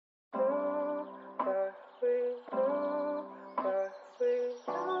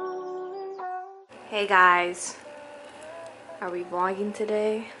Hey guys, are we vlogging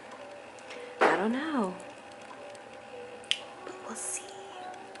today? I don't know, but we'll see.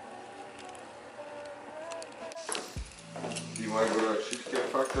 Do you want to go to a cheesecake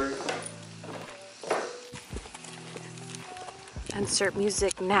factory? Insert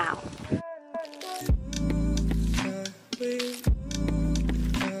music now.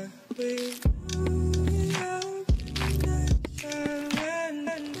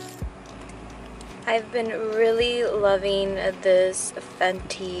 I've been really loving this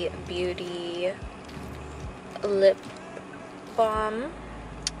Fenty Beauty lip balm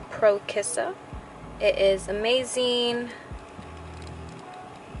Pro Kissa. It is amazing.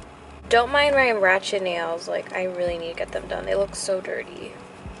 Don't mind my ratchet nails, like I really need to get them done. They look so dirty.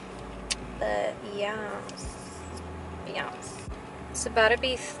 But yes. It's about to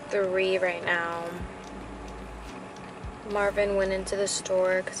be 3 right now. Marvin went into the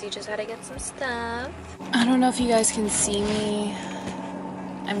store because he just had to get some stuff. I don't know if you guys can see me.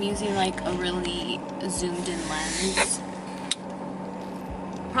 I'm using like a really zoomed in lens.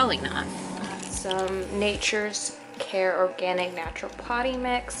 Probably not. Some Nature's Care Organic Natural Potty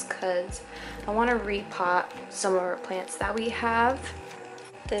Mix because I want to repot some of our plants that we have.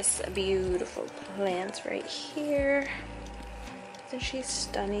 This beautiful plant right here. Isn't she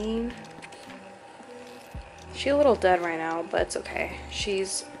stunning? She's a little dead right now, but it's okay. She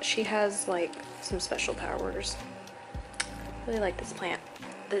has like some special powers. I really like this plant.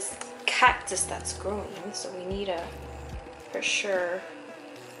 This cactus that's growing, so we need to for sure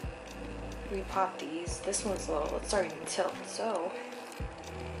repot these. This one's low, it's starting to tilt, so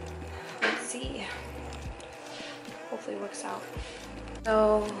let's see. Hopefully it works out.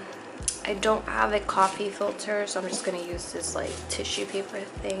 So I don't have a coffee filter, so I'm just gonna use this like tissue paper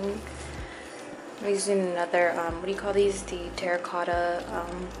thing. I'm using another, what do you call these? The terracotta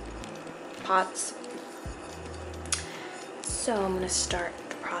pots. So I'm gonna start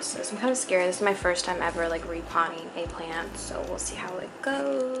the process. I'm kind of scared. This is my first time ever like repotting a plant, so we'll see how it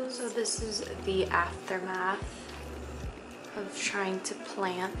goes. So this is the aftermath of trying to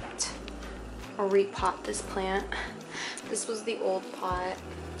plant or repot this plant. This was the old pot.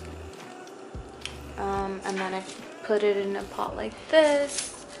 And then I put it in a pot like this.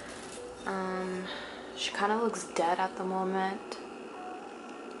 She kind of looks dead at the moment,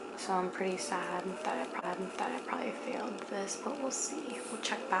 so I'm pretty sad that I probably failed this, but we'll see. We'll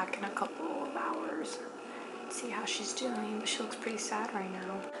check back in a couple of hours, see how she's doing, but she looks pretty sad right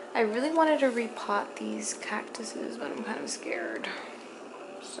now. I really wanted to repot these cactuses, but I'm kind of scared,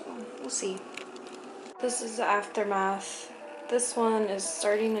 so we'll see. This is the aftermath. This one is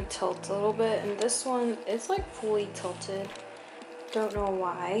starting to tilt a little bit, and this one is like fully tilted. Don't know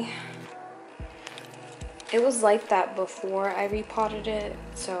why. It was like that before I repotted it,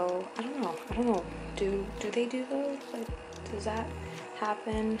 so I don't know. Do they do those? Like, does that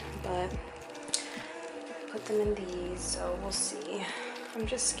happen? But I put them in these, so we'll see. I'm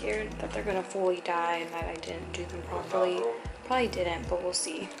just scared that they're gonna fully die and that I didn't do them properly. Probably didn't, but we'll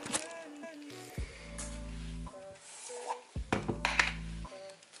see.